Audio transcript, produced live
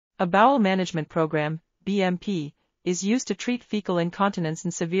A bowel management program, BMP, is used to treat fecal incontinence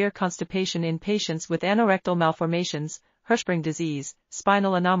and severe constipation in patients with anorectal malformations, Hirschsprung disease,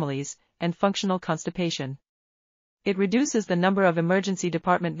 spinal anomalies, and functional constipation. It reduces the number of emergency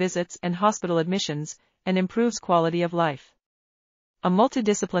department visits and hospital admissions, and improves quality of life. A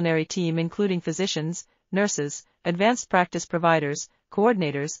multidisciplinary team including physicians, nurses, advanced practice providers,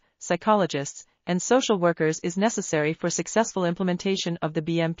 coordinators, psychologists, and social workers is necessary for successful implementation of the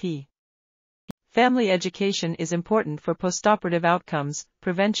BMP. Family education is important for postoperative outcomes,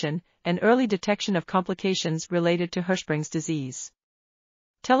 prevention, and early detection of complications related to Hirschsprung's disease.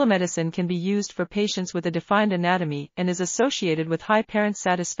 Telemedicine can be used for patients with a defined anatomy and is associated with high parent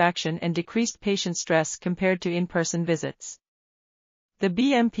satisfaction and decreased patient stress compared to in-person visits. The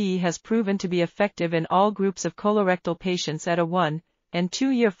BMP has proven to be effective in all groups of colorectal patients at a 1- and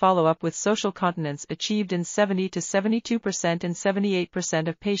 2-year follow-up, with social continence achieved in 70 to 72% and 78%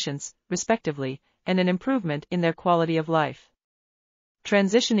 of patients, respectively, and an improvement in their quality of life.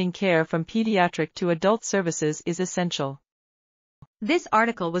 Transitioning care from pediatric to adult services is essential. This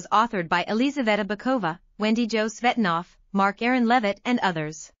article was authored by Elizaveta Bokova, Wendy Svetanoff, Marc Levitt, and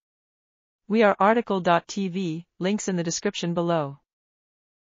others. We are RTCLTV, links in the description below.